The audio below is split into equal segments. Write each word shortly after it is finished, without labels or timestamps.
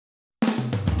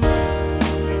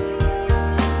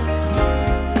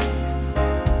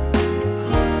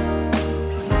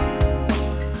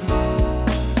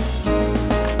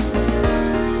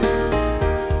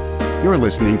You're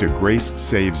listening to Grace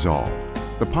Saves All,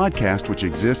 the podcast which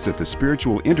exists at the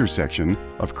spiritual intersection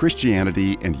of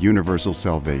Christianity and universal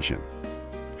salvation.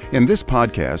 In this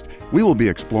podcast, we will be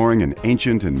exploring an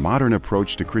ancient and modern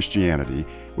approach to Christianity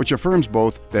which affirms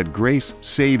both that grace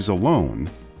saves alone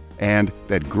and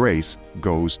that grace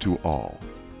goes to all.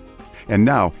 And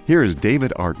now, here is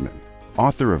David Artman,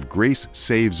 author of Grace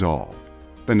Saves All,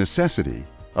 The Necessity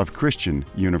of Christian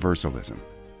Universalism.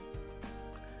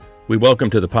 We welcome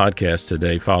to the podcast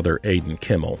today Father Aidan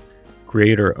Kimmel,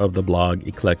 creator of the blog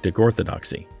Eclectic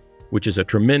Orthodoxy, which is a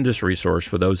tremendous resource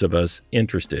for those of us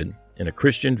interested in a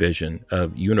Christian vision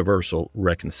of universal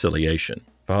reconciliation.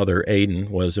 Father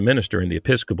Aidan was a minister in the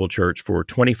Episcopal Church for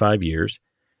 25 years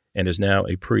and is now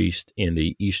a priest in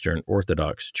the Eastern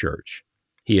Orthodox Church.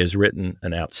 He has written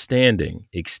an outstanding,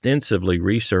 extensively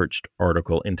researched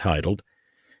article entitled,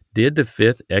 "Did the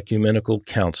Fifth Ecumenical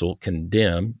Council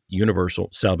Condemn Universal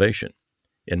Salvation?"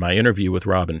 In my interview with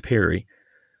Robin Perry,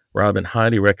 Robin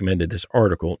highly recommended this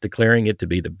article, declaring it to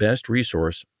be the best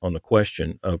resource on the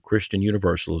question of Christian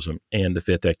universalism and the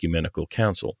Fifth Ecumenical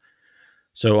Council.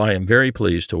 So I am very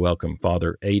pleased to welcome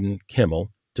Father Aidan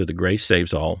Kimmel to the Grace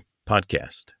Saves All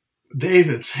podcast.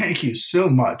 David, thank you so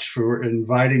much for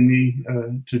inviting me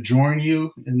to join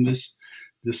you in this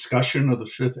discussion of the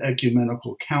Fifth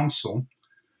Ecumenical Council.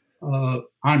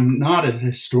 I'm not a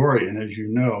historian, as you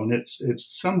know, and it's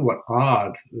somewhat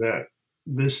odd that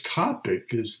this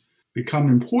topic has become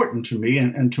important to me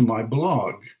and to my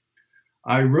blog.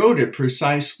 I wrote it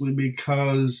precisely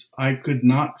because I could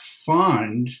not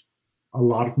find a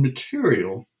lot of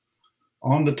material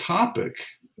on the topic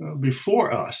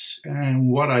before us. And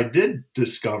what I did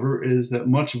discover is that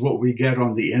much of what we get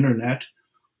on the internet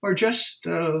are just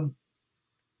in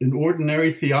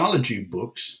ordinary theology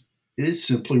books is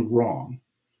simply wrong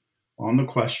on the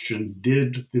question,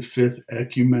 did the Fifth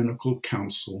Ecumenical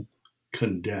Council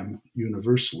condemn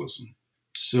universalism?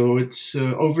 So it's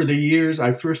over the years,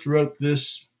 I first wrote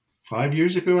this 5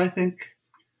 years ago, I think,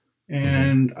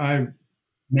 and I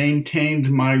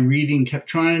maintained my reading, kept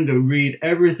trying to read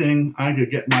everything I could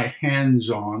get my hands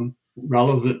on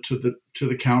relevant to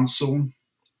the council.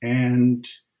 And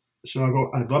so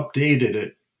I've updated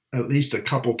it at least a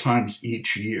couple times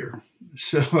each year.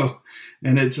 So,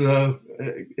 and it's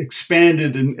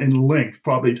expanded in length,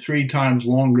 probably 3 times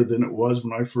longer than it was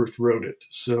when I first wrote it.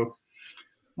 So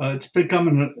it's become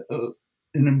an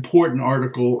important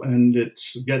article, and it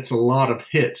gets a lot of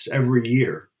hits every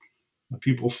year.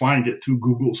 People find it through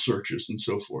Google searches and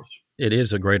so forth. It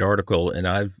is a great article, and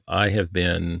I have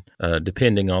been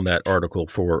depending on that article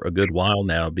for a good while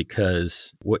now,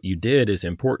 because what you did is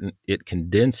important. It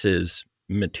condenses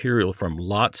material from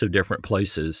lots of different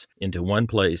places into one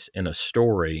place in a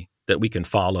story that we can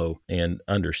follow and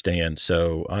understand.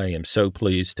 So I am so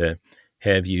pleased to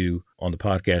have you on the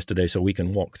podcast today so we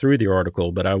can walk through the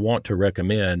article, but I want to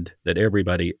recommend that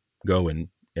everybody go and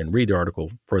read the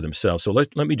article for themselves. So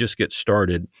let me just get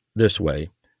started this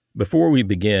way. Before we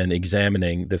begin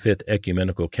examining the Fifth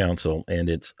Ecumenical Council and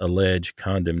its alleged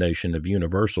condemnation of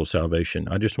universal salvation,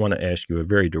 I just want to ask you a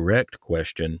very direct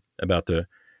question about the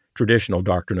traditional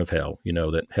doctrine of hell. You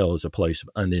know that hell is a place of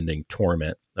unending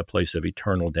torment, a place of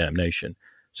eternal damnation.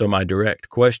 So my direct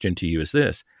question to you is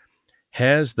this: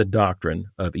 has the doctrine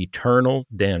of eternal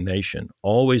damnation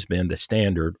always been the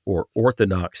standard or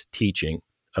orthodox teaching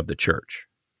of the Church?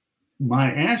 My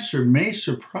answer may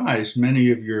surprise many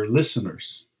of your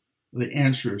listeners. The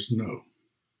answer is no.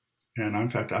 And in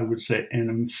fact, I would say an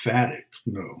emphatic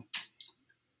no.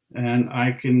 And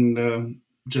I can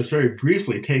just very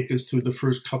briefly take us through the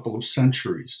first couple of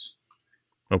centuries.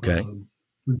 Okay.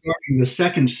 Regarding the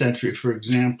second century, for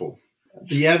example,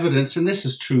 the evidence, and this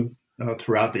is true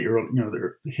throughout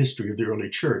the history of the early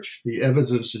church, the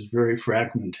evidence is very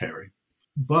fragmentary.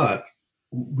 But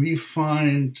we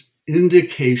find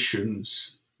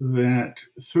indications that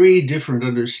 3 different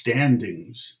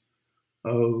understandings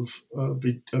of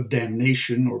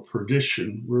damnation or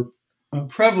perdition were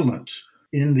prevalent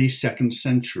in the second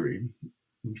century.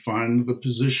 We find the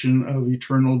position of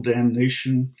eternal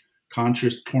damnation,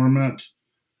 conscious torment,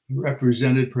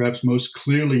 represented perhaps most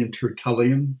clearly in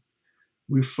Tertullian.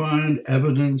 We find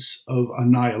evidence of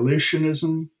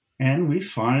annihilationism, and we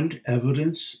find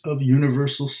evidence of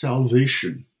universal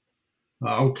salvation.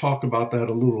 I'll talk about that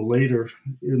a little later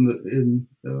in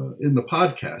the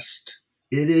podcast.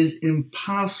 It is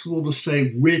impossible to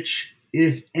say which,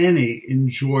 if any,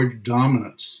 enjoyed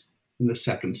dominance in the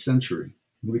second century.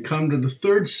 When we come to the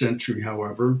third century,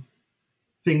 however,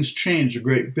 things change a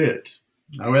great bit.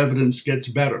 Our evidence gets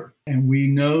better. And we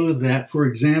know that, for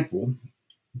example,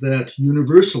 that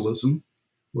universalism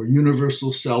or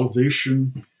universal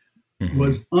salvation Hmm.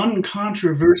 was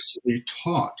uncontroversially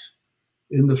taught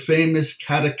in the famous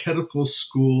catechetical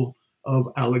school of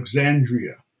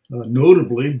Alexandria,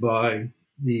 notably by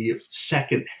the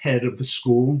second head of the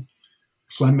school,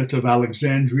 Clement of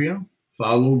Alexandria,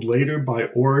 followed later by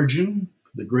Origen,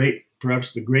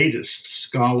 perhaps the greatest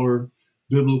scholar,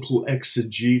 biblical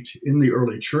exegete in the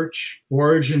early church.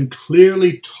 Origen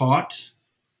clearly taught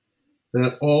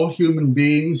that all human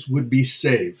beings would be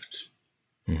saved.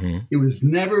 Hmm. He was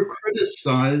never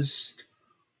criticized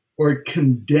or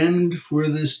condemned for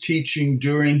this teaching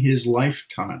during his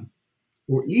lifetime,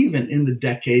 or even in the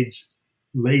decades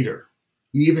later,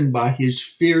 even by his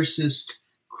fiercest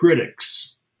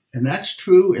critics. And that's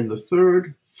true in the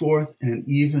third, fourth, and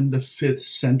even the fifth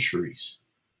centuries.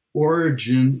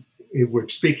 Origen, if we're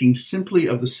speaking simply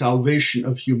of the salvation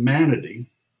of humanity,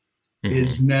 Hmm.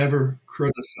 is never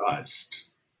criticized.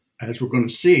 As we're going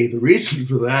to see, the reason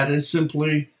for that is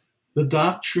simply the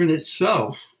doctrine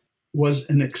itself was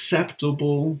an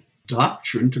acceptable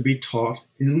doctrine to be taught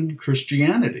in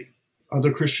Christianity.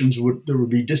 Other Christians there would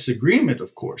be disagreement,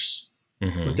 of course,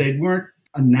 but Hmm. they weren't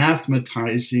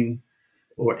anathematizing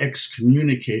or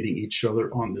excommunicating each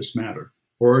other on this matter.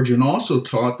 Origen also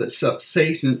taught that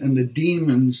Satan and the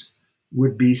demons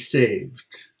would be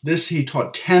saved. This he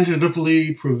taught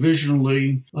tentatively,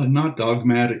 provisionally, not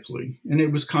dogmatically, and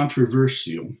it was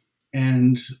controversial.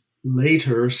 And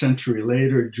later, a century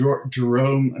later,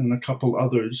 Jerome and a couple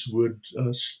others would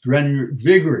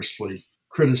vigorously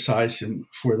criticize him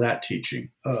for that teaching.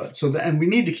 And we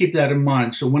need to keep that in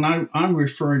mind. So when I'm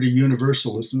referring to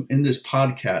universalism in this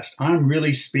podcast, I'm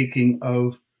really speaking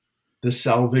of the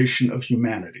salvation of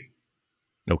humanity.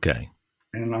 Okay.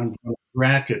 And I'm going to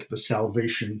bracket the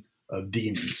salvation of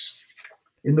demons.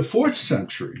 In the 4th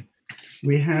century,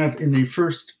 we have in the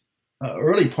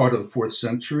early part of the 4th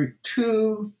century,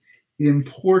 two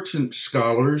important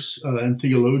scholars and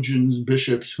theologians,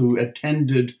 bishops who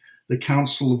attended the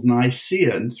Council of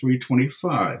Nicaea in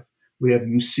 325. We have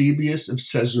Eusebius of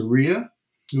Caesarea,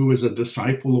 who was a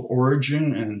disciple of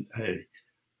Origen and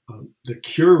the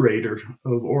curator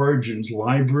of Origen's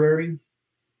library.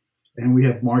 And we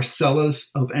have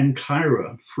Marcellus of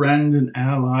Ancyra, friend and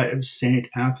ally of St.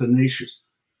 Athanasius.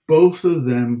 Both of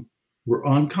them were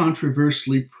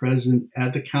uncontroversially present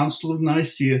at the Council of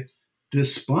Nicaea,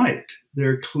 despite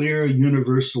their clear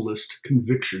universalist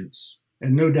convictions.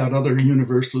 And no doubt other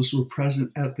universalists were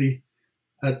present at the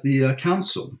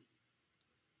council.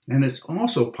 And it's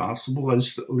also possible,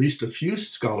 as at least a few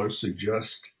scholars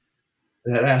suggest,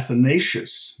 that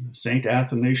Athanasius, St.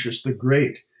 Athanasius the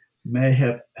Great, may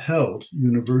have held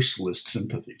universalist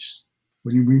sympathies.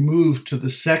 When we move to the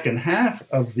second half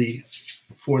of the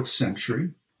 4th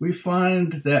century, we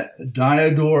find that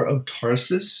Diodore of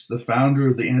Tarsus, the founder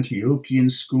of the Antiochian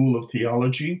school of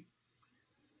theology,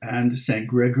 and St.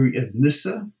 Gregory of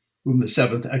Nyssa, whom the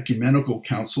Seventh Ecumenical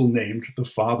Council named the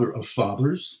Father of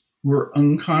Fathers, were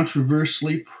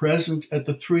uncontroversially present at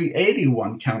the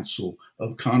 381 Council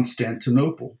of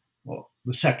Constantinople,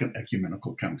 the Second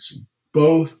Ecumenical Council.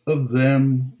 Both of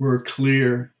them were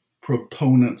clear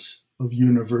proponents of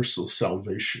universal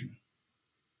salvation.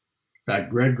 In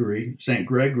fact, St.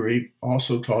 Gregory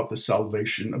also taught the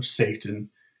salvation of Satan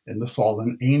and the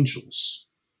fallen angels.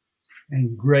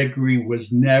 And Gregory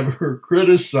was never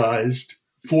criticized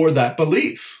for that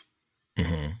belief.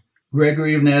 Hmm.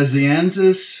 Gregory of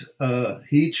Nazianzus,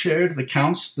 he chaired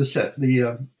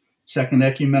the Second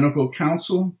Ecumenical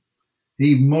Council.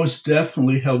 He most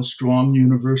definitely held strong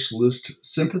universalist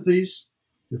sympathies,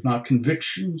 if not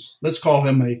convictions. Let's call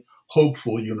him a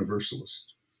hopeful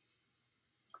universalist.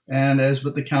 And as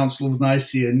with the Council of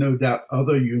Nicaea, no doubt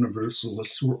other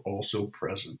universalists were also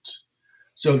present.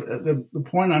 So the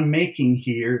point I'm making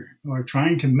here, or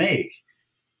trying to make,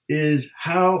 is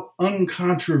how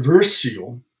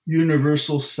uncontroversial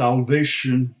universal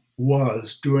salvation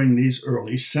was during these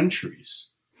early centuries.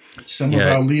 Some of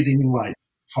Yeah. our leading lights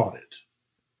taught it.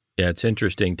 Yeah. It's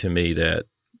interesting to me that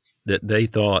they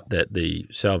thought that the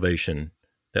salvation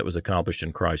that was accomplished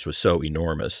in Christ was so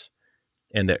enormous,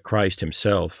 and that Christ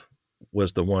himself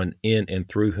was the one in and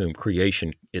through whom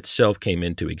creation itself came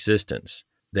into existence.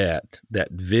 That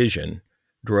vision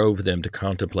drove them to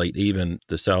contemplate even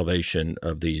the salvation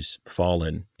of these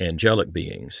fallen angelic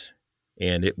beings.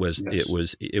 And it was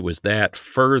that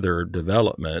further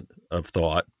development of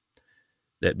thought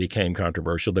that became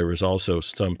controversial. There was also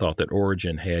some thought that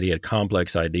Origen had. He had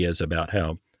complex ideas about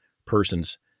how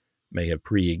persons may have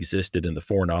pre-existed in the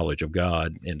foreknowledge of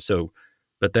God. And so,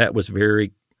 but that was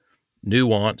very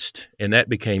nuanced, and that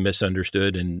became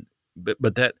misunderstood.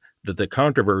 But that the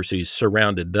controversies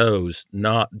surrounded those,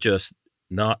 not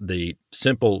the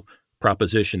simple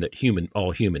proposition that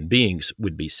all human beings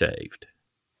would be saved.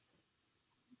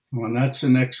 Well, and that's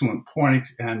an excellent point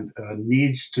and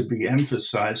needs to be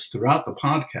emphasized throughout the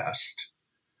podcast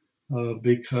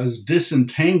because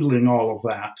disentangling all of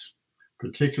that,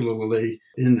 particularly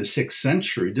in the 6th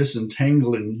century,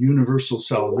 disentangling universal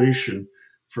salvation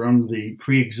from the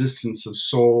pre-existence of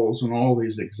souls and all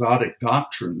these exotic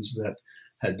doctrines that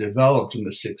had developed in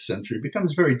the 6th century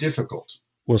becomes very difficult.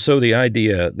 Well, so the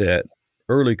idea that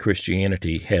early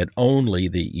Christianity had only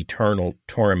the eternal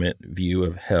torment view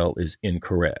of hell is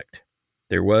incorrect.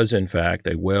 There was, in fact,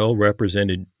 a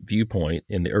well-represented viewpoint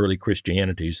in the early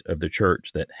Christianities of the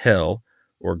church that hell,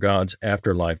 or God's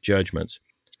afterlife judgments,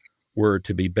 were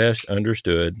to be best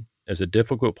understood as a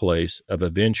difficult place of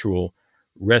eventual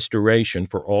restoration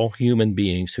for all human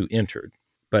beings who entered.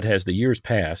 But as the years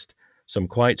passed, some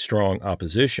quite strong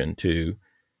opposition to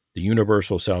the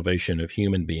universal salvation of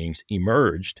human beings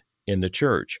emerged in the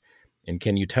church. And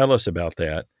can you tell us about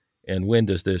that? And when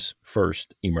does this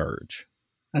first emerge?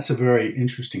 That's a very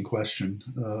interesting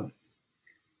question.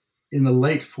 In the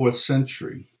late 4th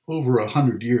century, over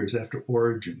 100 years after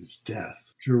Origen's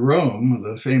death, Jerome,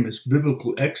 the famous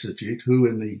biblical exegete, who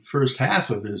in the first half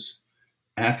of his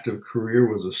active career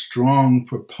was a strong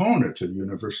proponent of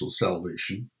universal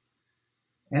salvation,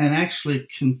 and actually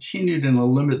continued in a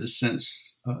limited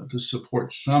sense to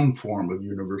support some form of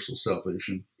universal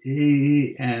salvation.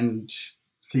 He and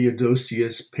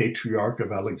Theodosius, Patriarch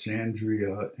of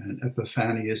Alexandria, and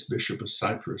Epiphanius, Bishop of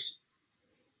Cyprus,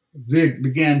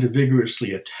 began to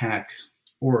vigorously attack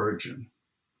Origen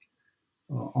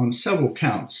on several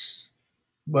counts,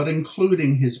 but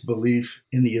including his belief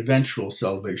in the eventual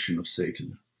salvation of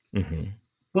Satan. Mm-hmm.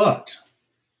 But,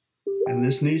 and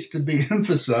this needs to be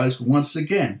emphasized once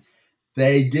again,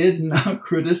 they did not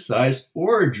criticize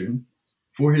Origen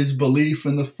for his belief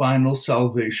in the final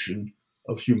salvation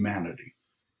of humanity.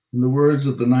 In the words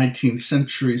of the 19th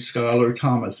century scholar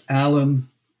Thomas Allen,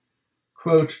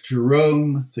 quote,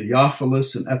 Jerome,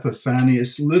 Theophilus, and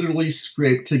Epiphanius literally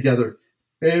scraped together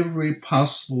every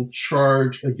possible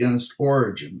charge against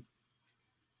Origen,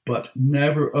 but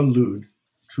never allude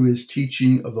to his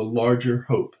teaching of the larger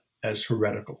hope as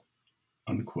heretical,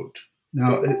 unquote.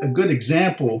 Now, a good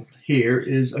example here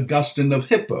is Augustine of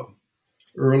Hippo,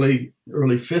 early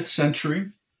 5th century.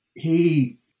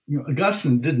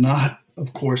 Augustine did not,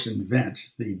 of course,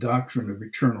 invent the doctrine of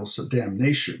eternal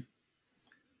damnation,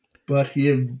 but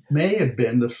he may have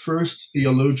been the first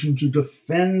theologian to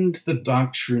defend the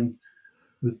doctrine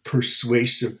with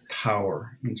persuasive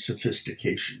power and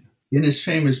sophistication. In his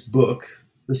famous book,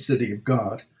 The City of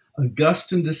God,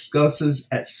 Augustine discusses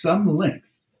at some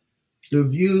length the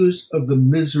views of the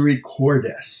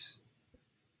misericordes,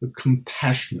 the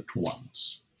compassionate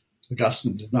ones.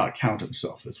 Augustine did not count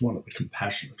himself as one of the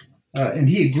compassionate ones. And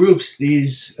he groups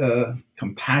these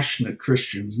compassionate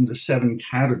Christians into 7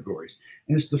 categories.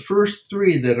 And it's the first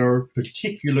 3 that are of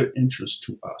particular interest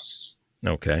to us.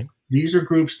 Okay. These are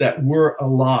groups that were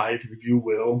alive, if you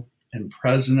will, and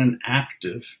present and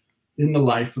active in the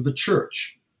life of the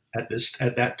church at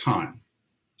that time,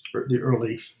 the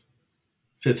early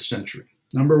 5th century.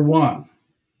 Number 1,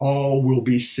 all will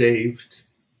be saved,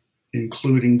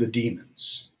 including the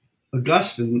demons.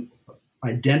 Augustine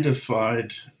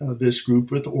identified this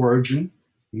group with Origen.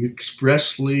 He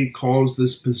expressly calls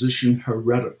this position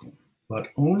heretical, but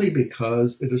only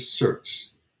because it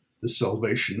asserts the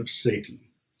salvation of Satan.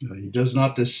 He does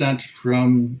not dissent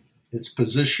from its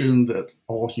position that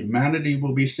all humanity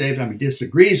will be saved. He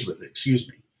disagrees with it,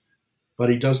 but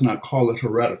he does not call it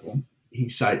heretical. He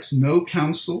cites no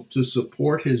counsel to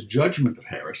support his judgment of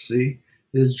heresy.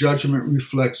 His judgment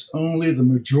reflects only the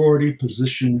majority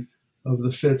position of the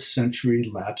 5th century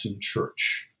Latin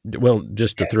Church. Well,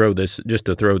 just to throw this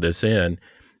in,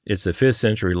 it's the 5th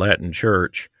century Latin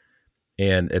Church,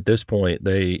 and at this point,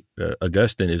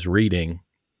 Augustine is reading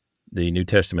the New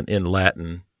Testament in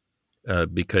Latin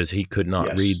because he could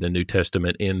not read the New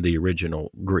Testament in the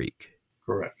original Greek.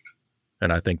 Correct.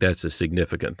 And I think that's a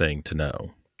significant thing to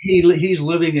know. He's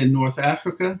living in North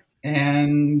Africa,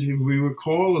 and if we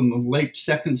recall, in the late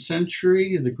 2nd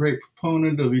century, the great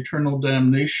proponent of eternal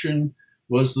damnation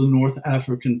was the North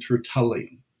African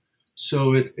Tertullian.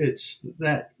 So it's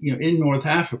that, in North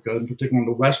Africa, in particular on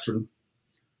the western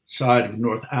side of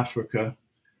North Africa,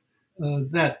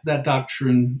 that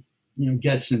doctrine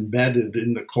gets embedded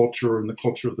in the culture and the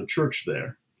culture of the church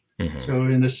there. Mm-hmm. So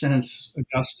in a sense,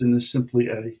 Augustine is simply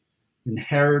an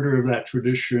inheritor of that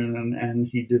tradition, and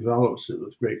he develops it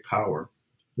with great power.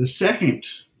 The second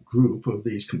group of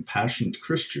these compassionate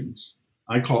Christians,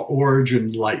 I call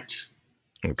Origen Light.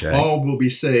 Okay. All will be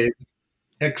saved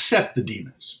except the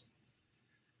demons.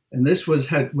 And this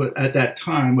was at that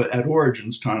time, at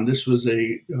Origen's time, this was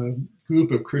a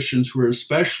group of Christians who were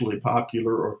especially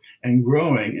popular and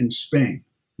growing in Spain.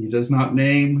 He does not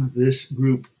name this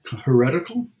group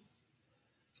heretical.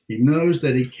 He knows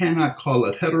that he cannot call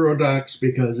it heterodox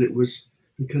because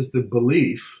the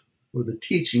belief or the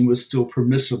teaching was still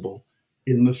permissible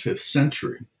in the 5th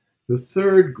century. The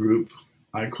third group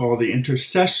I call the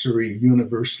intercessory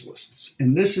universalists.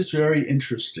 And this is very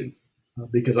interesting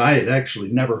because I had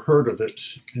actually never heard of it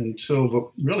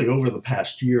until really over the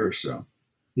past year or so.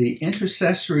 The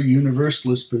intercessory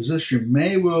universalist position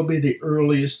may well be the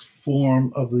earliest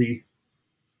form of the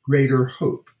greater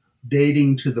hope,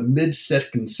 dating to the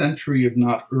mid-2nd century, if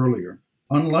not earlier.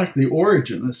 Unlike the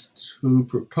Origenists, who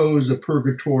propose a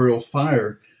purgatorial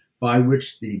fire by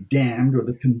which the damned or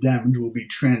the condemned will be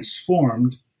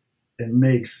transformed and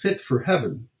made fit for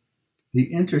heaven,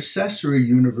 the intercessory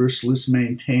universalists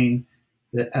maintain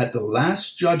that at the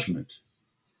last judgment,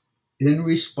 in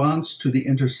response to the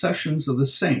intercessions of the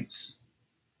saints,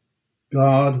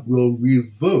 God will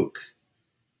revoke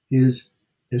his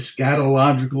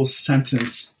eschatological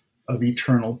sentence of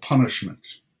eternal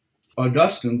punishment.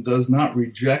 Augustine does not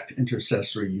reject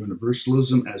intercessory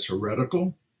universalism as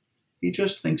heretical. He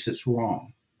just thinks it's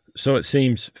wrong. So it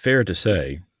seems fair to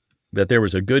say that there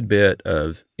was a good bit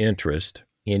of interest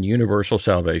in universal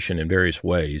salvation in various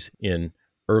ways in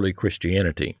early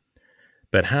Christianity.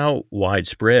 But how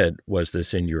widespread was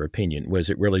this in your opinion? Was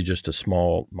it really just a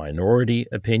small minority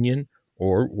opinion,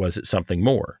 or was it something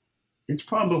more? It's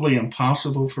probably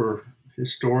impossible for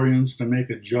historians to make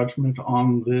a judgment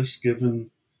on this, given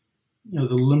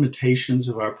the limitations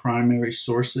of our primary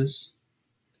sources.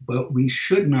 But we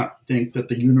should not think that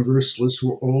the Universalists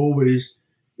were always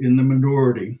in the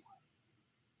minority.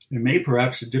 They may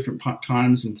perhaps at different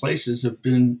times and places have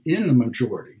been in the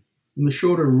majority. In the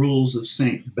Shorter Rules of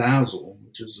St. Basil,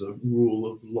 which is a rule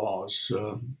of laws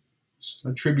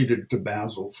attributed to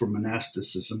Basil for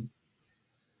monasticism,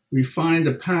 we find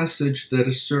a passage that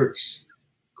asserts,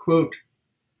 quote,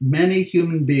 many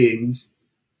human beings,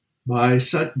 by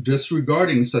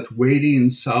disregarding such weighty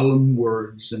and solemn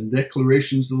words and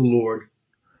declarations of the Lord,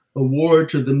 award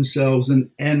to themselves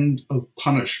an end of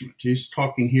punishment. He's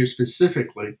talking here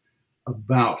specifically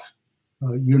about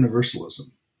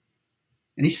universalism.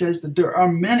 And he says that there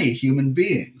are many human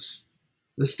beings.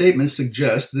 The statement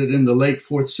suggests that in the late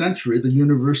 4th century, the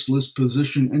universalist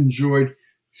position enjoyed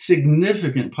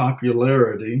significant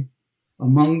popularity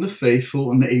among the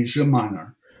faithful in Asia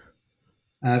Minor,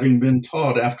 having been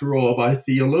taught, after all, by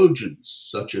theologians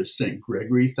such as St.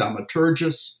 Gregory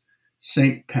Thaumaturgus,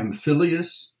 St.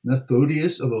 Pamphilus,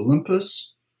 Methodius of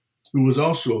Olympus, who was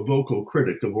also a vocal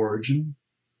critic of Origen,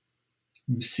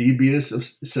 Eusebius of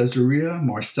Caesarea,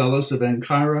 Marcellus of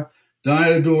Ancyra,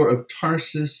 Diodore of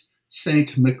Tarsus,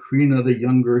 St. Macrina the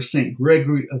Younger, St.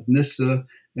 Gregory of Nyssa,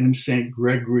 and St.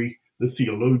 Gregory the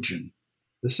Theologian.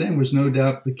 The same was no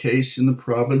doubt the case in the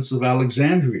province of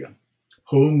Alexandria,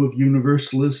 home of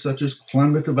universalists such as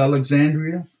Clement of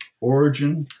Alexandria,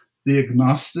 Origen,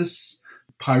 Theognostus,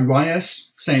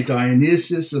 Pyrias, St.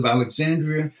 Dionysius of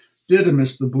Alexandria,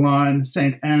 Didymus the Blind,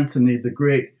 St. Anthony the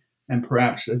Great, and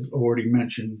perhaps, as already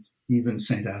mentioned, even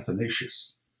St.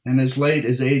 Athanasius. And as late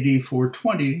as AD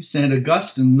 420, St.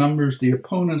 Augustine numbers the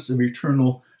opponents of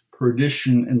eternal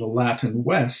perdition in the Latin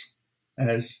West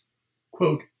as,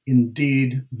 quote,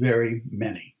 indeed very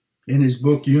many. In his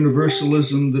book,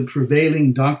 Universalism, the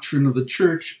Prevailing Doctrine of the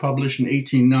Church, published in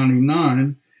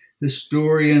 1899,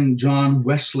 historian John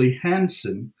Wesley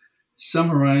Hansen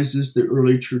summarizes the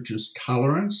early church's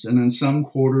tolerance, and in some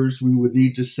quarters we would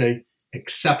need to say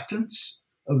acceptance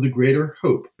of the greater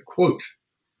hope. Quote,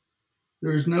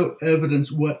 there is no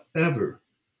evidence whatever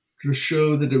to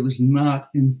show that it was not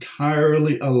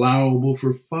entirely allowable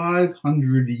for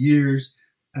 500 years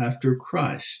after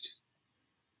Christ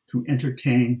to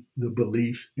entertain the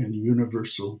belief in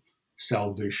universal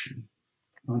salvation,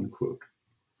 unquote.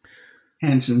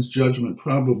 Hansen's judgment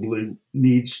probably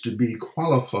needs to be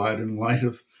qualified in light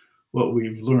of what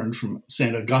we've learned from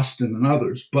St. Augustine and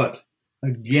others, but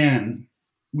again,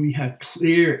 we have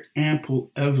clear,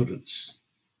 ample evidence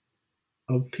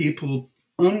of people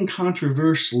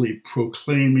uncontroversially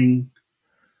proclaiming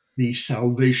the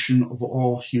salvation of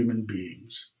all human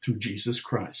beings through Jesus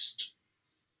Christ.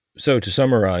 So to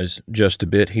summarize just a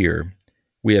bit here,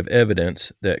 we have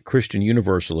evidence that Christian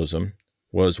universalism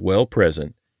was well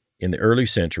present in the early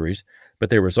centuries, but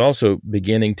there was also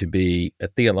beginning to be a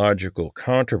theological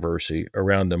controversy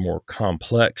around the more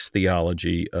complex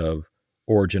theology of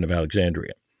Origen of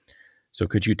Alexandria. So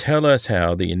could you tell us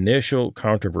how the initial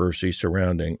controversy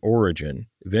surrounding Origen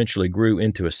eventually grew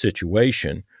into a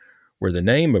situation where the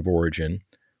name of Origen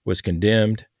was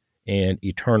condemned and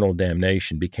eternal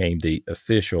damnation became the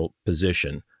official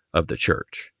position of the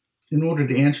church? In order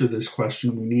to answer this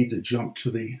question, we need to jump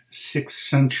to the 6th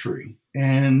century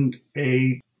and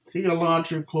a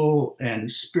theological and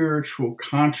spiritual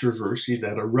controversy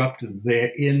that erupted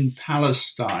there in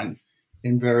Palestine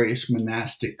in various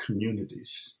monastic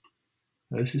communities.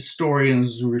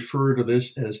 Historians refer to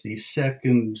this as the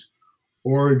Second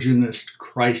Origenist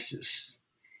Crisis.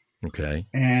 Okay.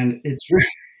 And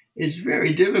it's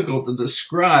very difficult to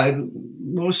describe.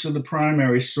 Most of the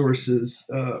primary sources,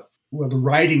 the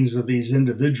writings of these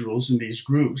individuals in these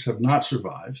groups have not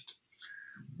survived.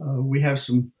 We have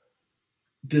some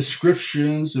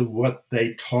descriptions of what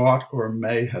they taught or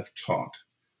may have taught.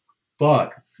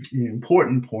 But the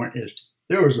important point is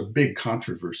there was a big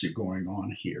controversy going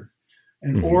on here.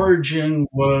 And Origen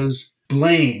was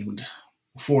blamed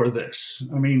for this.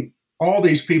 I mean, all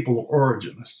these people are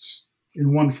Origenists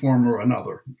in one form or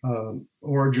another.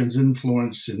 Origen's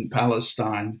influence in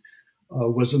Palestine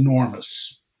was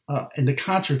enormous. And the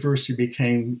controversy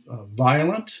became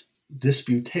violent,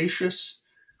 disputatious.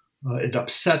 It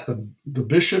upset the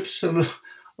bishops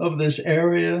of this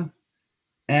area.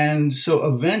 And so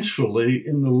eventually,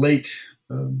 in the late,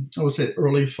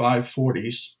 early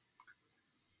 540s,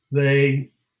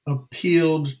 they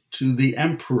appealed to the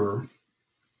emperor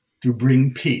to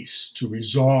bring peace, to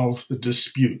resolve the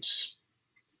disputes.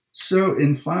 So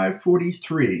in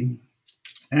 543,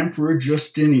 Emperor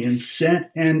Justinian sent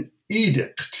an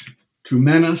edict to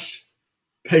Menas,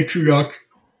 Patriarch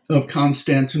of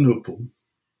Constantinople,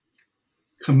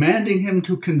 commanding him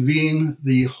to convene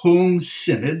the Home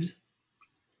Synod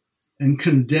and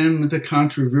condemn the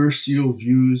controversial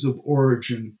views of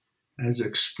Origen as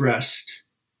expressed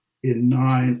in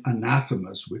 9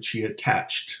 anathemas which he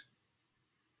attached.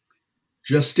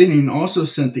 Justinian also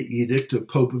sent the edict to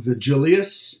Pope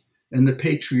Vigilius and the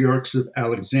patriarchs of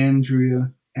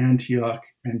Alexandria, Antioch,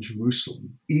 and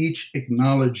Jerusalem, each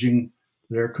acknowledging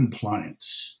their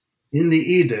compliance. In the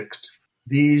edict,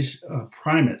 these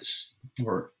primates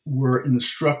were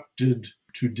instructed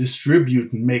to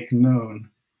distribute and make known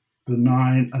the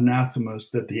 9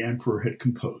 anathemas that the emperor had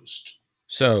composed.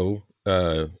 So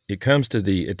it comes to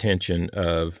the attention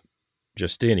of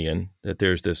Justinian that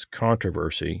there's this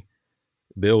controversy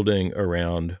building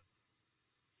around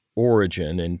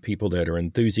Origen and people that are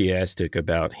enthusiastic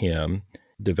about him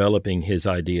developing his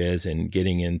ideas and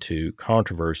getting into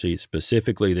controversy.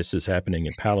 Specifically, this is happening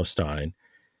in Palestine,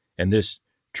 and this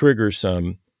triggers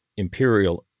some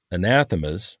imperial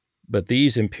anathemas, but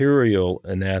these imperial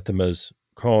anathemas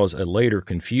cause a later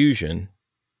confusion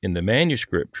in the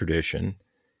manuscript tradition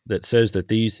that says that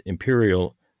these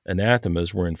imperial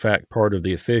anathemas were in fact part of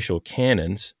the official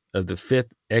canons of the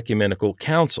Fifth Ecumenical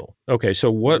Council. Okay, so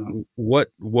what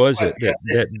was it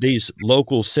that these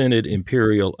local synod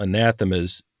imperial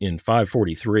anathemas in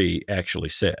 543 actually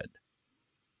said?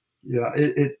 Yeah,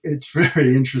 it's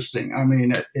very interesting. I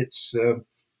mean,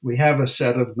 we have a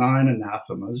set of 9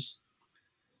 anathemas,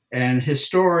 and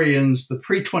historians, the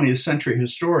pre-20th century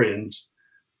historians,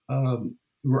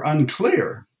 were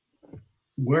unclear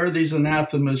where these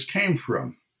anathemas came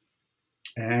from.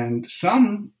 And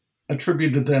some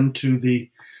attributed them to the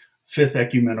Fifth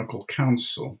Ecumenical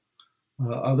Council.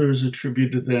 Others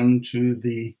attributed them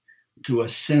to a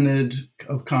synod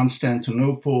of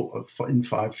Constantinople in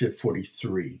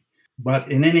 543.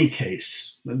 But in any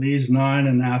case, these 9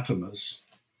 anathemas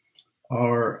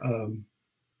are,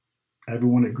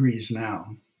 everyone agrees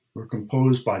now, were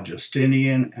composed by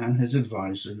Justinian and his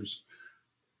advisors,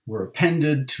 were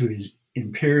appended to his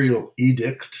imperial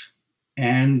edict,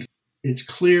 and it's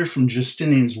clear from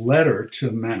Justinian's letter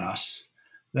to Menas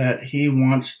that he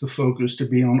wants the focus to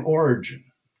be on Origen.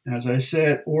 As I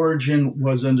said, Origen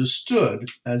was understood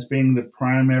as being the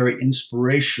primary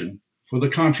inspiration for the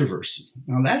controversy.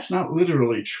 Now, that's not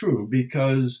literally true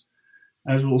because,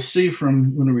 as we'll see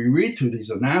from when we read through these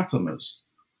anathemas,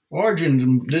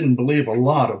 Origen didn't believe a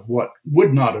lot of what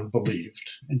would not have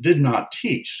believed and did not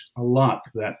teach a lot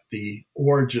that the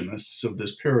Origenists of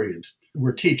this period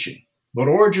were teaching. But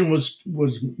Origen was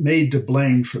made to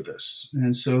blame for this.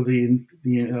 And so the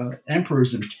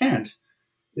emperor's intent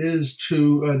is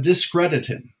to discredit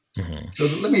him. Mm-hmm. So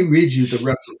let me read you the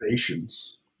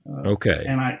reprobations. Okay.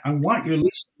 And I want your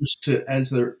listeners to,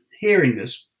 as they're hearing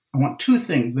this, I want 2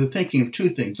 things. They're thinking of 2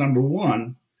 things. Number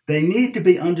one, they need to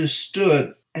be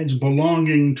understood as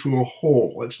belonging to a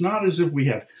whole. It's not as if we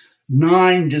have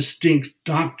 9 distinct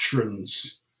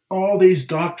doctrines. All these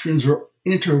doctrines are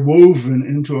interwoven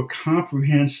into a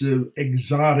comprehensive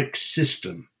exotic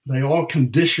system. They all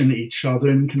condition each other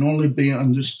and can only be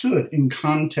understood in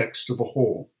context of the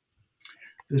whole.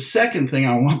 The second thing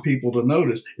I want people to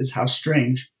notice is how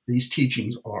strange these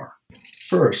teachings are.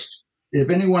 First, if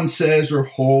anyone says or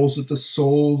holds that the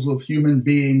souls of human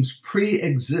beings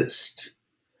pre-exist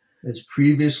as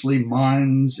previously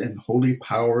minds and holy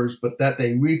powers, but that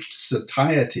they reached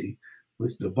satiety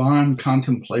with divine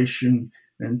contemplation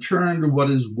and turned to what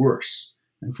is worse,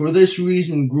 and for this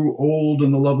reason grew old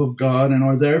in the love of God and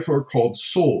are therefore called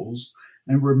souls,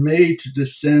 and were made to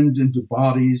descend into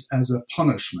bodies as a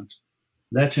punishment,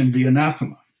 let him be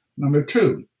anathema. Number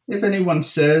two, if anyone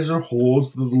says or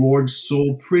holds that the Lord's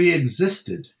soul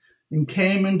pre-existed and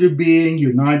came into being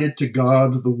united to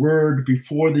God, the Word,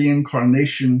 before the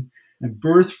incarnation and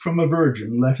birth from a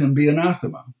virgin, let him be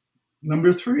anathema.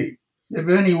 Number three, if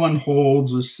anyone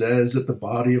holds or says that the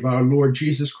body of our Lord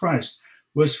Jesus Christ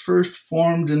was first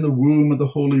formed in the womb of the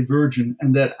Holy Virgin,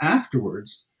 and that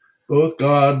afterwards both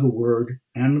God, the Word,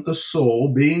 and the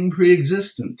soul, being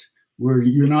pre-existent, were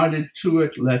united to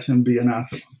it, let him be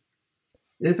anathema.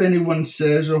 If anyone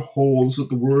says or holds that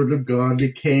the Word of God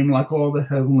became like all the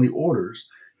heavenly orders,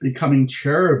 becoming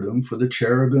cherubim for the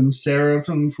cherubim,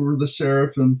 seraphim for the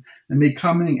seraphim, and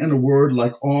becoming, in a word,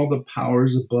 like all the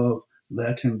powers above,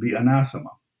 let him be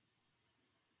anathema.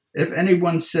 If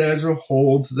anyone says or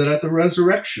holds that at the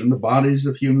resurrection the bodies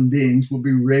of human beings will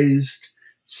be raised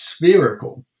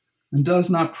spherical, and does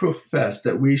not profess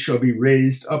that we shall be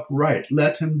raised upright,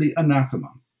 let him be anathema.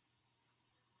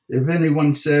 If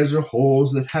anyone says or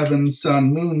holds that heaven,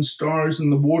 sun, moon, stars,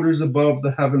 and the waters above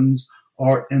the heavens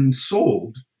are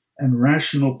ensouled and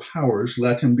rational powers,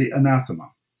 let him be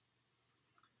anathema.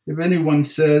 If anyone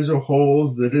says or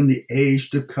holds that in the age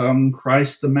to come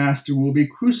Christ the Master will be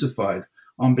crucified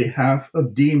on behalf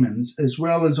of demons as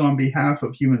well as on behalf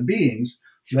of human beings,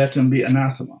 let him be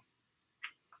anathema.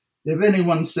 If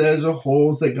anyone says or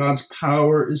holds that God's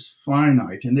power is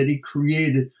finite and that he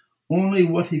created only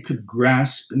what he could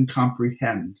grasp and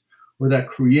comprehend, or that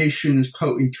creation is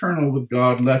co-eternal with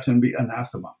God, let him be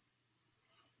anathema.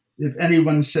 If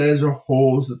anyone says or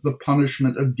holds that the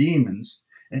punishment of demons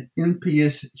and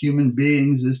impious human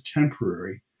beings is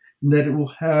temporary, and that it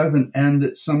will have an end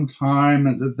at some time,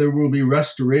 and that there will be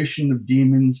restoration of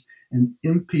demons and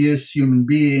impious human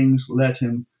beings, let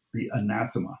him be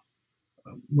anathema.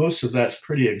 Most of that's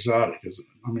pretty exotic, isn't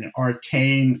it? I mean,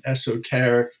 arcane,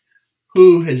 esoteric.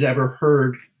 Who has ever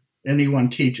heard anyone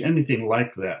teach anything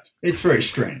like that? It's very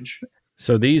strange.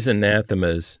 So these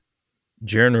anathemas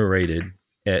generated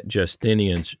at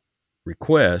Justinian's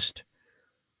request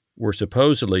were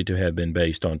supposedly to have been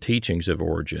based on teachings of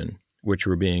Origen, which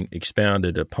were being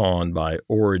expounded upon by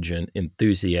Origen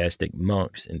enthusiastic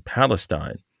monks in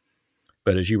Palestine.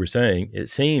 But as you were saying, it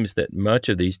seems that much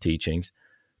of these teachings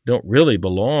don't really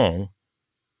belong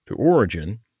to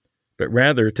Origen, but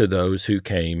rather to those who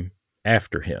came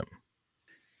after him.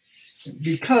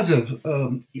 Because of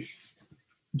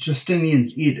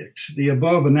Justinian's edict, the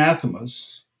above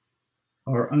anathemas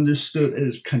are understood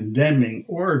as condemning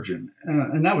Origen,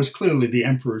 and that was clearly the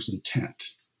emperor's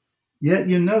intent. Yet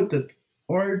you note that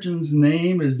Origen's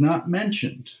name is not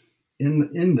mentioned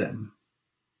in them.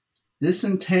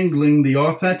 Disentangling the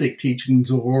authentic teachings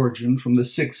of Origen from the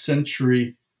 6th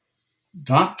century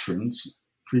doctrines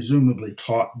presumably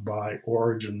taught by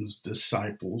Origen's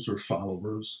disciples or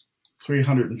followers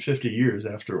 350 years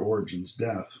after Origen's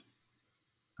death.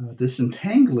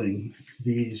 Disentangling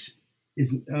these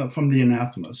from the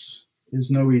anathemas is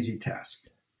no easy task.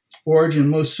 Origen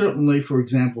most certainly, for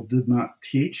example, did not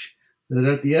teach that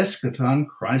at the eschaton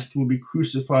Christ will be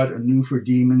crucified anew for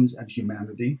demons and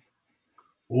humanity,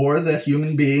 or that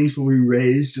human beings will be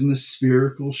raised in the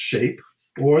spherical shape,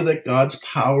 or that God's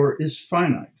power is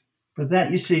finite. But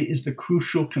that, you see, is the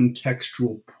crucial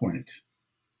contextual point.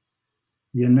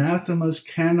 The anathemas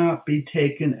cannot be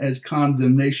taken as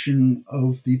condemnation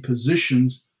of the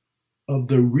positions of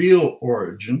the real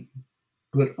Origen,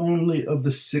 but only of the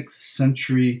 6th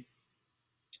century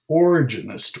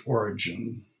Origenist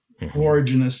Origen,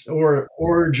 Origenist or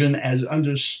Origen as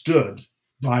understood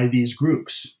by these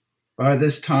groups. By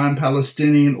this time,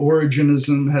 Palestinian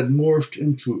Origenism had morphed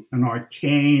into an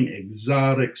arcane,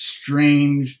 exotic,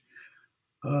 strange,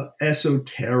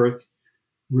 esoteric,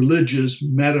 religious,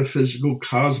 metaphysical,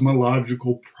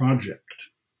 cosmological project,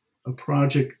 a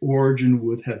project Origen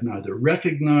would have neither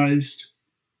recognized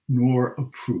nor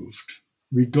approved.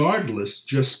 Regardless,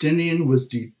 Justinian was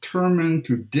determined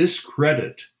to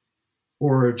discredit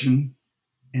Origen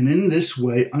and in this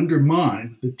way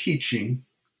undermine the teaching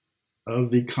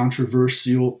of the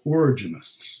controversial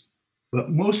Origenists. But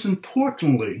most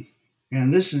importantly,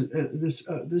 and this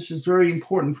is very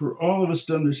important for all of us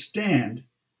to understand,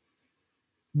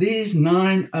 these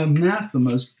 9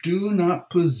 anathemas do not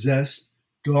possess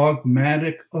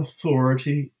dogmatic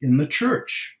authority in the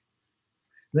church.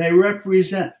 They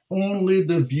represent only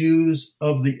the views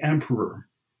of the emperor.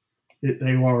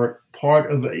 They are part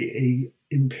of an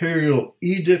imperial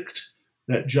edict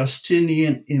that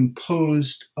Justinian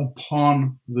imposed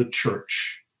upon the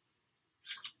church.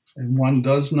 And one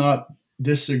does not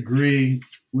disagree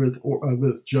with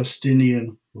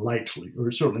Justinian lightly,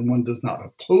 or certainly one does not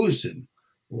oppose him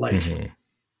lightly.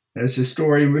 As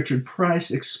historian Richard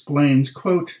Price explains,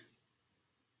 quote,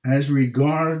 as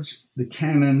regards the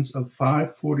canons of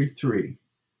 543,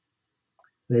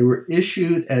 they were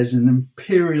issued as an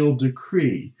imperial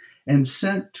decree and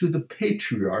sent to the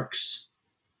patriarchs,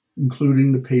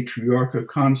 including the Patriarch of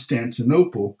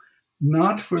Constantinople,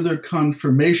 not for their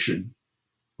confirmation,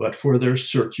 but for their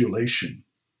circulation.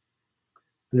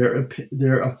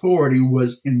 Their authority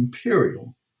was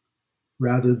imperial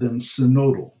rather than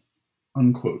synodal,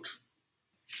 unquote.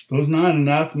 Those 9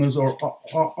 anathemas are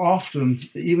often,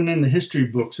 even in the history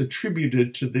books,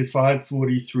 attributed to the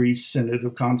 543 Synod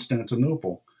of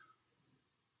Constantinople.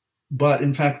 But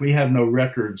in fact, we have no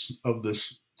records of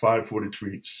this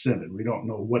 543 Synod. We don't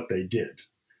know what they did.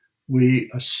 We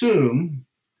assume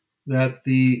that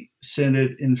the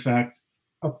Synod, in fact,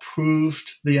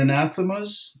 approved the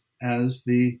anathemas as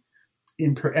the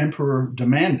emperor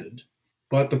demanded.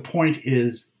 But the point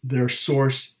is, their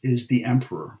source is the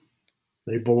emperor.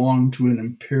 They belong to an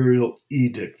imperial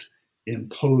edict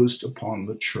imposed upon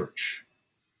the church.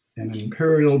 An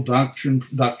imperial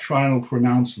doctrinal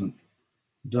pronouncement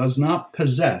does not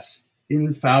possess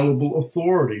infallible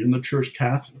authority in the Church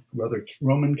Catholic, whether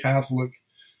Roman Catholic,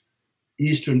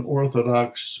 Eastern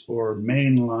Orthodox, or the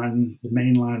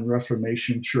mainline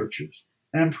Reformation churches.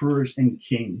 Emperors and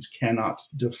kings cannot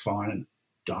define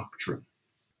doctrine.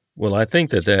 Well, I think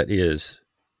that is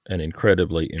an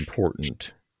incredibly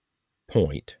important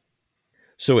point.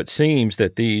 So it seems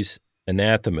that these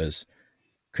anathemas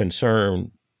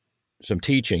concern some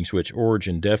teachings which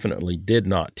Origen definitely did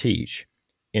not teach.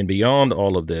 And beyond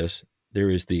all of this, there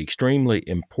is the extremely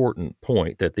important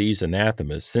point that these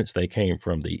anathemas, since they came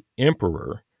from the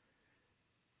emperor,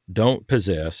 don't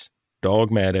possess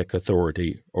dogmatic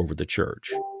authority over the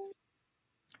church.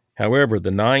 However, the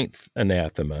 9th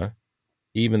anathema,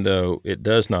 even though it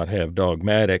does not have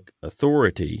dogmatic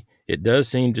authority, it does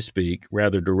seem to speak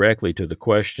rather directly to the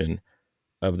question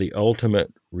of the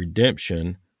ultimate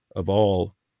redemption of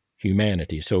all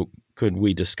humanity. So could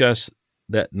we discuss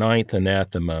that 9th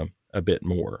anathema a bit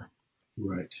more?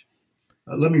 Right.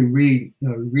 Let me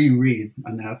reread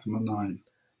Anathema 9.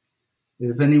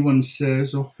 If anyone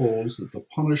says or holds that the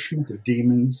punishment of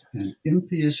demons and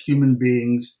impious human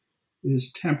beings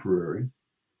is temporary,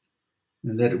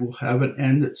 and that it will have an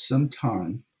end at some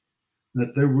time,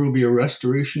 that there will be a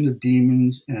restoration of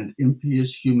demons and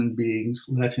impious human beings,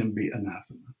 let him be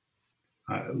anathema.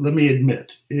 Let me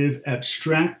admit, if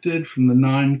abstracted from the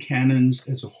 9 canons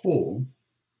as a whole,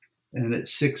 and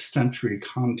its 6th century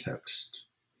context,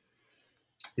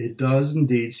 it does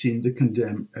indeed seem to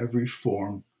condemn every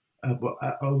form of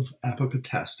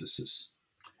apocatastasis.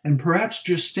 And perhaps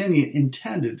Justinian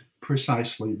intended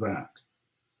precisely that.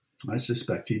 I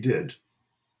suspect he did.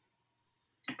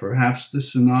 Perhaps the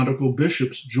synodical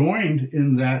bishops joined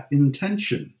in that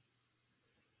intention,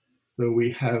 though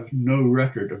we have no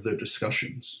record of their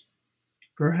discussions.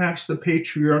 Perhaps the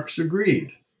patriarchs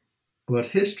agreed,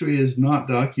 but history has not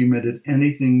documented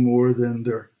anything more than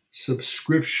their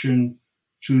subscription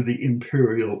to the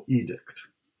imperial edict.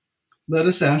 Let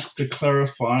us ask the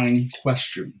clarifying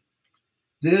question.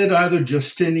 Did either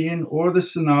Justinian or the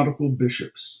synodical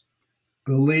bishops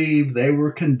believe they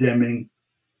were condemning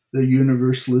the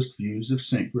universalist views of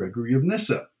St. Gregory of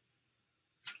Nyssa?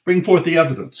 Bring forth the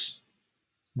evidence.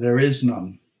 There is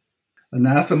none.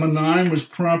 Anathema 9 was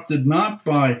prompted not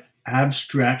by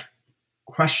abstract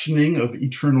questioning of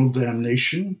eternal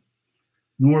damnation,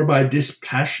 nor by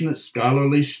dispassionate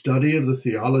scholarly study of the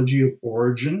theology of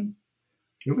Origen.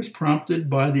 It was prompted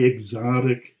by the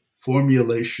exotic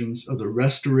formulations of the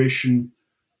restoration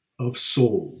of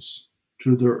souls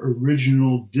to their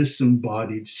original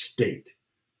disembodied state,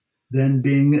 then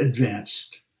being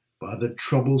advanced by the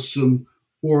troublesome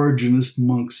Origenist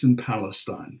monks in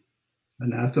Palestine.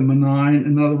 Anathema 9,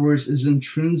 in other words, is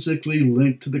intrinsically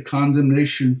linked to the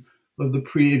condemnation of the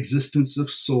pre-existence of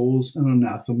souls in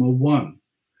Anathema 1,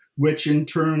 which in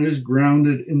turn is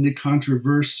grounded in the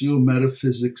controversial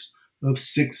metaphysics of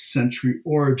 6th century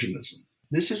Origenism.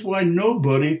 This is why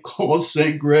nobody calls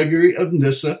St. Gregory of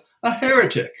Nyssa a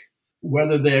heretic.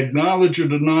 Whether they acknowledge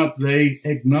it or not, they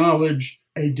acknowledge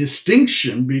a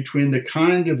distinction between the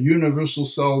kind of universal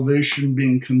salvation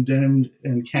being condemned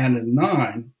in Canon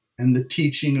 9 and the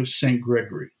teaching of St.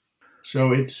 Gregory.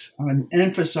 So I'm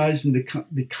emphasizing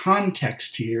the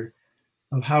context here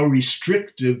of how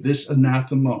restrictive this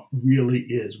anathema really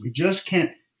is. We just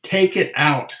can't take it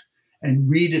out and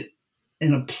read it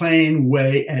in a plain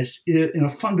way, in a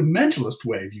fundamentalist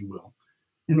way, if you will,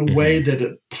 in a way that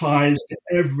applies to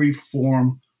every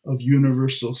form of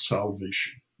universal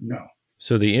salvation. No.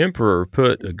 So the emperor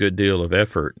put a good deal of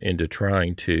effort into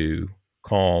trying to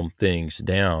calm things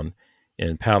down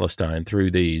in Palestine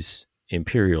through these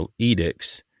imperial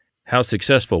edicts. How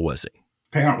successful was he?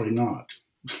 Apparently not.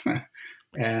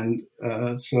 And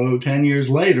so 10 years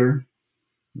later,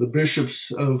 the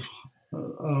bishops of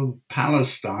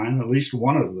Palestine, at least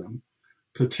one of them,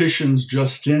 petitions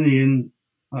Justinian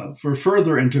for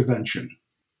further intervention.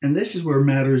 And this is where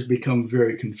matters become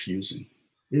very confusing.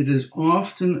 It is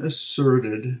often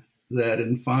asserted that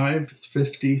in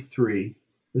 553,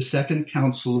 the Second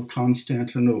Council of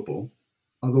Constantinople,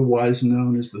 otherwise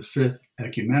known as the Fifth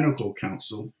Ecumenical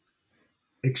Council,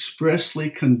 expressly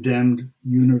condemned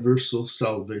universal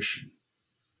salvation.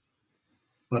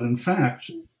 But in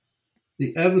fact,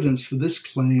 the evidence for this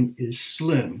claim is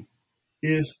slim,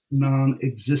 if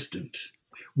non-existent.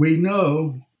 We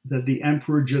know that the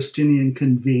Emperor Justinian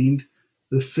convened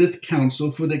the Fifth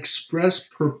Council for the express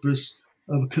purpose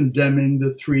of condemning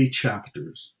the three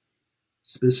chapters,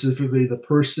 specifically the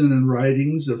person and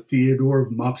writings of Theodore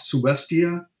of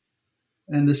Mopsuestia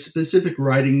and the specific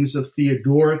writings of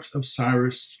Theodoret of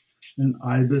Cyrus and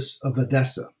Ibis of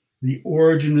Edessa. The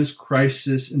Origenist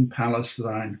crisis in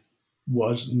Palestine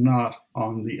was not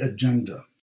on the agenda.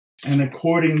 And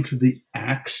according to the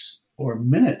acts or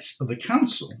minutes of the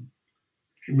council,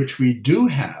 which we do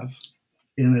have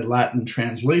in a Latin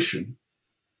translation,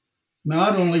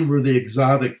 not only were the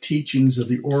exotic teachings of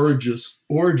the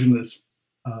Origenists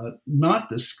not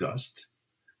discussed,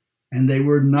 and they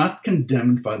were not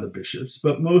condemned by the bishops,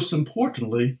 but most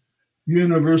importantly,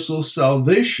 universal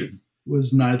salvation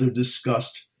was neither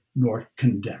discussed nor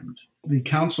condemned. The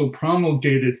council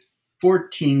promulgated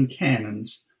 14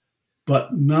 canons,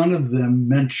 but none of them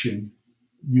mention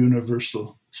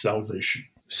universal salvation.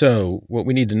 So what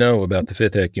we need to know about the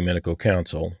Fifth Ecumenical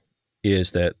Council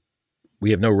is that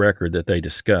we have no record that they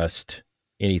discussed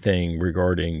anything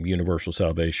regarding universal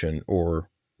salvation or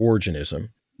Origenism.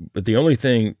 But the only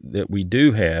thing that we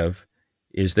do have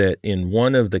is that in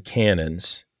one of the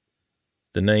canons,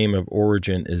 the name of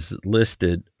Origen is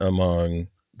listed among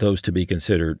those to be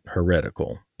considered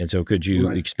heretical. And so could you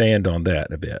expand on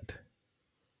that a bit?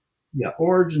 Yeah,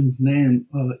 Origen's name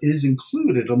is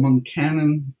included among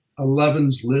Canon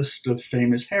 11's list of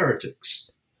famous heretics,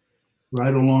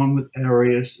 right along with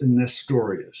Arius and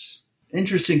Nestorius.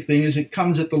 Interesting thing is it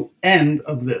comes at the end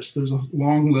of this. There's a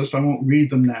long list. I won't read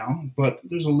them now, but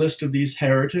there's a list of these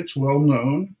heretics, well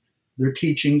known. Their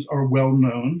teachings are well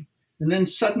known. And then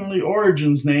suddenly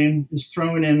Origen's name is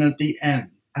thrown in at the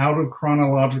end, out of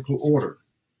chronological order.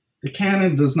 The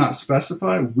canon does not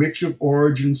specify which of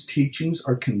Origen's teachings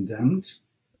are condemned,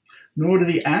 nor do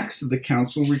the Acts of the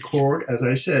Council record, as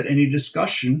I said, any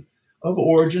discussion of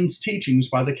Origen's teachings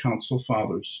by the Council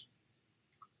Fathers.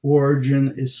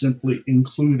 Origen is simply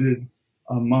included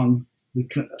among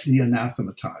the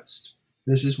anathematized.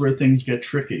 This is where things get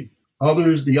tricky.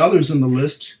 The others in the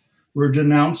list were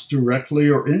denounced directly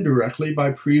or indirectly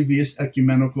by previous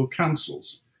ecumenical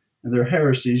councils, and their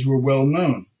heresies were well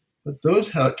known. But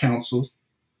those councils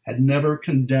had never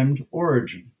condemned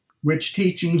Origen. Which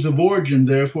teachings of Origen,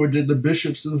 therefore, did the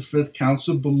bishops of the Fifth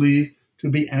Council believe to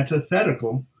be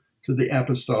antithetical to the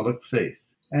apostolic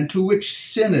faith? And to which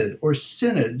synod or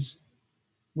synods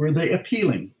were they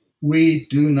appealing? We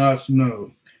do not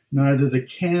know. Neither the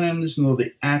canons nor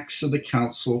the acts of the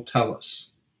council tell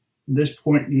us. And this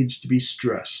point needs to be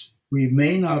stressed. We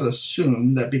may not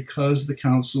assume that because the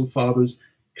council fathers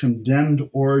condemned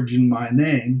Origen by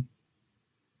name,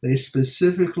 they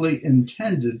specifically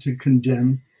intended to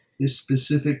condemn his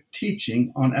specific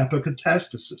teaching on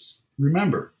epicatastasis.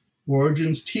 Remember,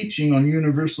 Origen's teaching on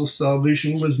universal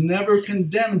salvation was never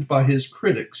condemned by his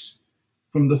critics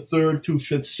from the 3rd through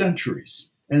 5th centuries.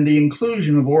 And the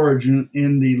inclusion of Origen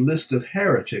in the list of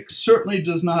heretics certainly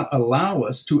does not allow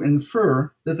us to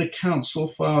infer that the Council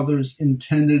Fathers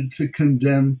intended to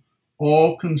condemn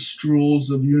all construals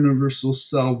of universal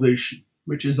salvation,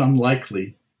 which is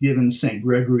unlikely given St.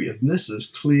 Gregory of Nyssa's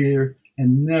clear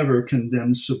and never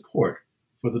condemned support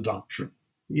for the doctrine.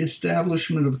 The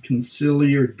establishment of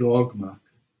conciliar dogma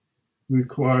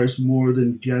requires more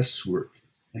than guesswork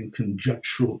and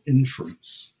conjectural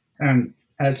inference. And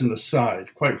as an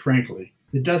aside, quite frankly,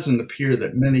 it doesn't appear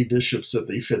that many bishops of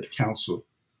the Fifth Council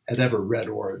had ever read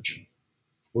Origen,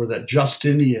 or that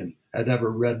Justinian had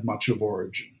ever read much of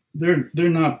Origen. They're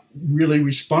not really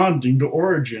responding to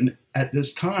Origen at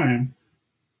this time.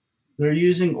 They're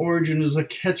using Origen as a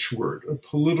catchword, a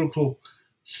political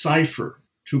cipher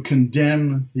to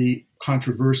condemn the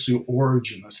controversial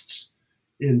Origenists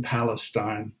in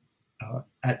Palestine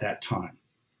at that time.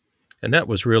 And that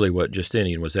was really what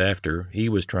Justinian was after. He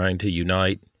was trying to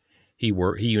unite. He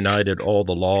united all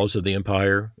the laws of the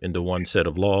empire into one set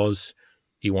of laws.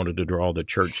 He wanted to draw the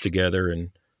church together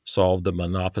and solve the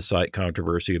Monophysite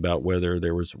controversy about whether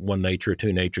there was one nature or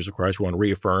two natures of Christ. We want to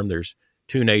reaffirm there's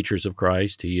two natures of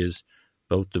Christ. He is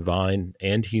both divine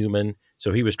and human.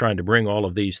 So he was trying to bring all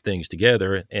of these things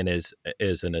together. And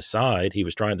as an aside, he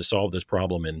was trying to solve this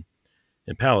problem in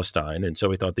Palestine. And so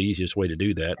he thought the easiest way to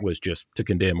do that was just to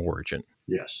condemn Origen.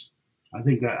 Yes. I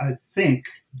think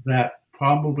that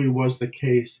probably was the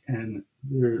case, and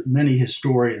many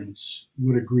historians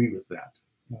would agree with that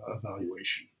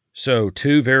evaluation. So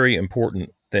two very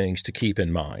important things to keep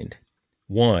in mind.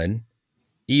 One,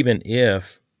 even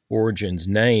if Origen's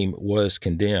name was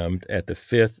condemned at the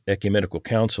Fifth Ecumenical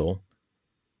Council,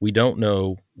 we don't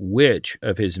know which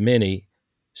of his many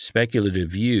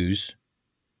speculative views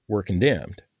were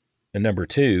condemned. And number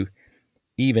two,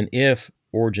 even if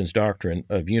Origen's doctrine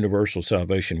of universal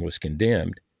salvation was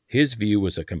condemned, his view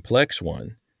was a complex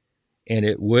one, and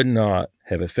it would not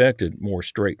have affected more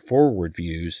straightforward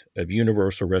views of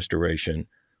universal restoration,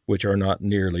 which are not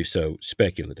nearly so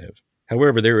speculative.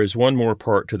 However, there is one more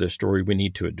part to this story we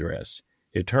need to address.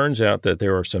 It turns out that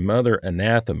there are some other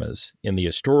anathemas in the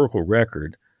historical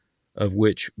record of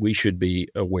which we should be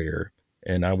aware,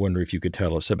 and I wonder if you could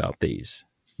tell us about these.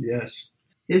 Yes.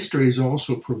 History has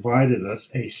also provided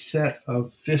us a set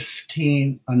of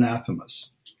 15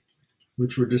 anathemas,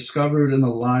 which were discovered in the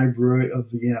Library of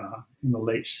Vienna in the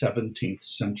late 17th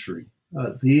century.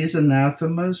 These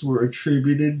anathemas were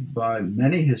attributed by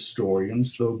many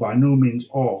historians, though by no means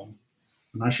all,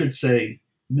 and I should say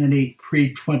many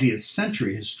pre-20th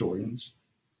century historians,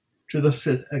 to the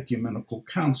Fifth Ecumenical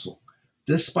Council,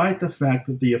 despite the fact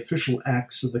that the official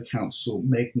acts of the council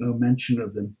make no mention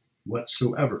of them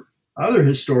whatsoever. Other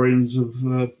historians of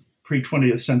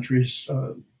pre-20th century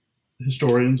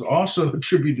historians also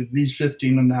attributed these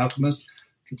 15 anathemas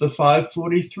to the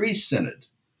 543 Synod.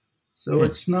 So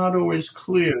it's not always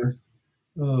clear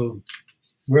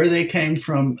where they came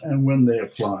from and when they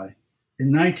apply.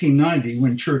 In 1990,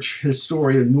 when church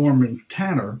historian Norman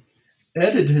Tanner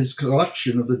edited his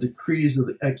collection of the decrees of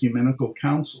the ecumenical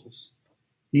councils,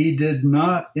 he did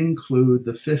not include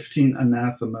the 15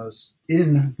 anathemas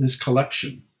in this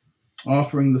collection,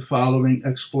 offering the following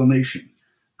explanation.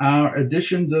 Our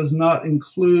edition does not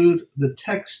include the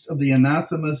text of the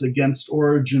anathemas against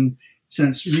Origen,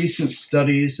 since recent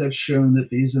studies have shown that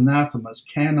these anathemas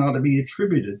cannot be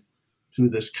attributed to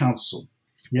this council.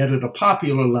 Yet at a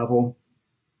popular level,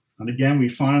 and again we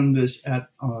find this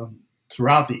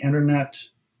throughout the internet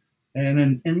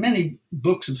and in many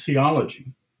books of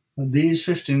theology, these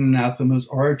 15 anathemas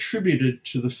are attributed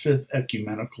to the Fifth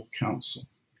Ecumenical Council.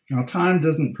 Now, time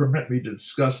doesn't permit me to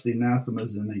discuss the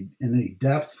anathemas in any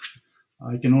depth.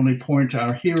 I can only point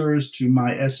our hearers to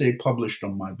my essay published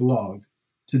on my blog.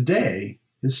 Today,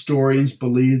 historians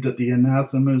believe that the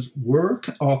anathemas were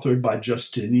authored by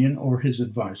Justinian or his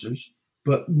advisors,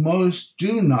 but most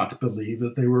do not believe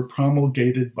that they were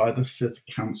promulgated by the Fifth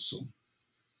Council,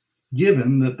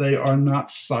 given that they are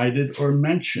not cited or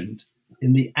mentioned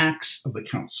in the acts of the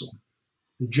council.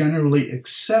 The generally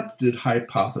accepted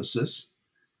hypothesis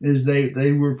is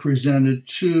they were presented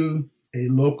to a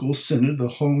local synod, the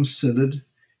home synod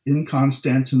in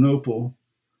Constantinople,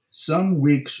 some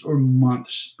weeks or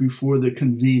months before the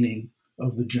convening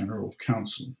of the General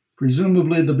Council.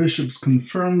 Presumably, the bishops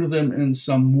confirmed them in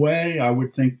some way, I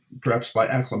would think perhaps by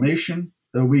acclamation,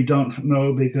 though we don't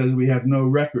know because we have no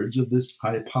records of this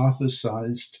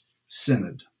hypothesized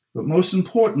synod. But most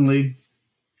importantly,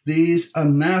 these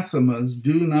anathemas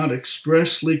do not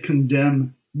expressly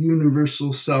condemn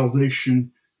universal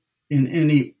salvation in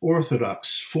any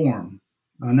orthodox form.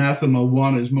 Anathema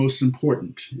 1 is most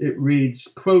important. It reads,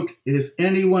 quote, "If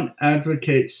anyone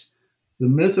advocates the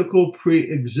mythical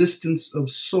pre-existence of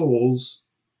souls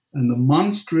and the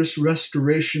monstrous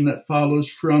restoration that follows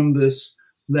from this,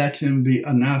 let him be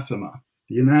anathema."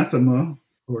 The anathema,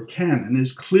 or canon,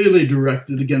 is clearly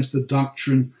directed against the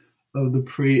doctrine of the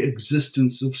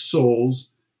pre-existence of souls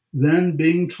then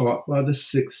being taught by the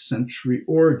 6th century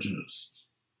Origenists.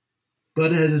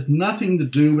 But it has nothing to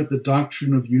do with the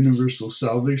doctrine of universal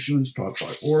salvation as taught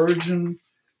by Origen,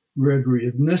 Gregory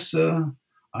of Nyssa,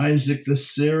 Isaac the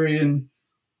Syrian,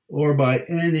 or by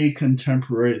any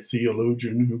contemporary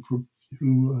theologian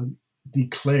who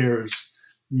declares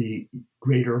the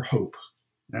greater hope.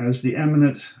 As the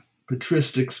eminent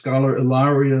patristic scholar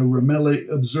Ilaria Ramelli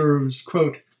observes,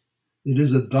 quote, "It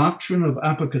is a doctrine of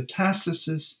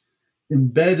apokatastasis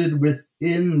embedded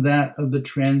within that of the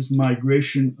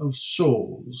transmigration of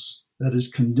souls that is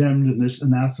condemned in this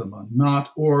anathema,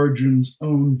 not Origen's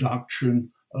own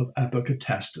doctrine of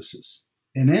apokatastasis.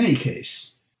 In any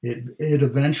case, it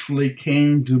eventually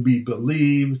came to be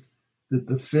believed that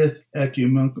the Fifth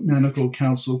Ecumenical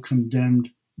Council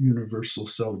condemned universal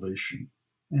salvation.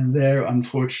 And there,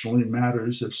 unfortunately,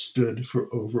 matters have stood for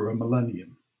over a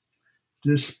millennium,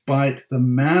 despite the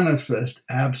manifest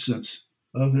absence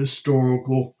of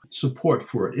historical support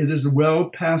for it. It is well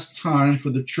past time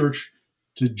for the Church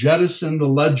to jettison the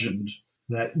legend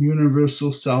that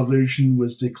universal salvation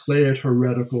was declared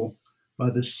heretical by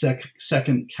the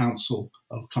Second Council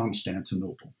of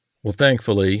Constantinople." Well,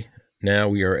 thankfully, now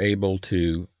we are able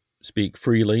to speak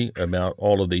freely about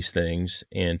all of these things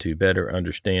and to better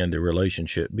understand the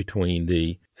relationship between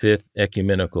the Fifth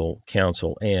Ecumenical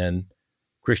Council and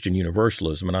Christian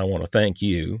Universalism. And I want to thank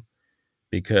you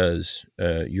because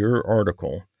your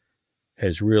article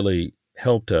has really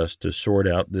helped us to sort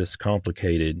out this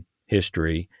complicated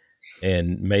history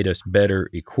and made us better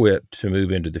equipped to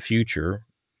move into the future,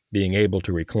 being able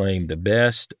to reclaim the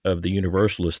best of the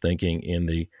Universalist thinking in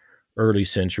the early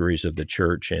centuries of the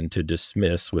church and to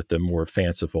dismiss with the more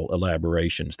fanciful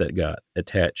elaborations that got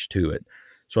attached to it.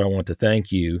 So I want to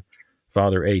thank you,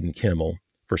 Father Aidan Kimmel,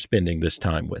 for spending this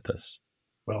time with us.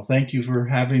 Well, thank you for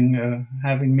having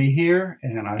me here,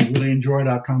 and I really enjoyed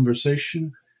our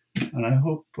conversation, and I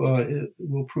hope it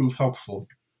will prove helpful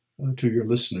to your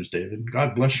listeners, David.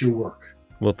 God bless your work.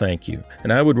 Well, thank you.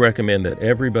 And I would recommend that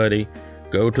everybody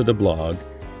go to the blog,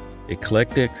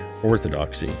 Eclectic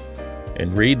Orthodoxy,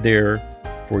 and read there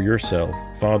for yourself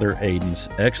Father Aidan's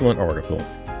excellent article,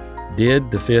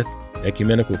 "Did the Fifth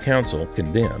Ecumenical Council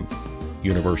Condemn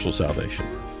Universal Salvation?"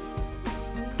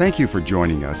 Thank you for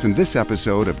joining us in this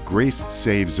episode of Grace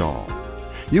Saves All.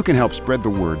 You can help spread the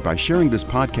word by sharing this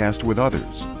podcast with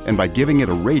others and by giving it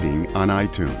a rating on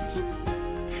iTunes.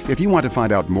 If you want to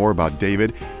find out more about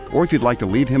David, or if you'd like to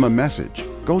leave him a message,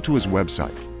 go to his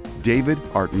website,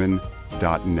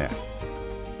 davidartman.net.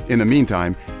 In the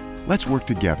meantime, let's work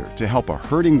together to help a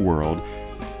hurting world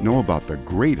know about the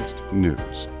greatest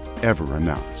news ever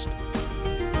announced.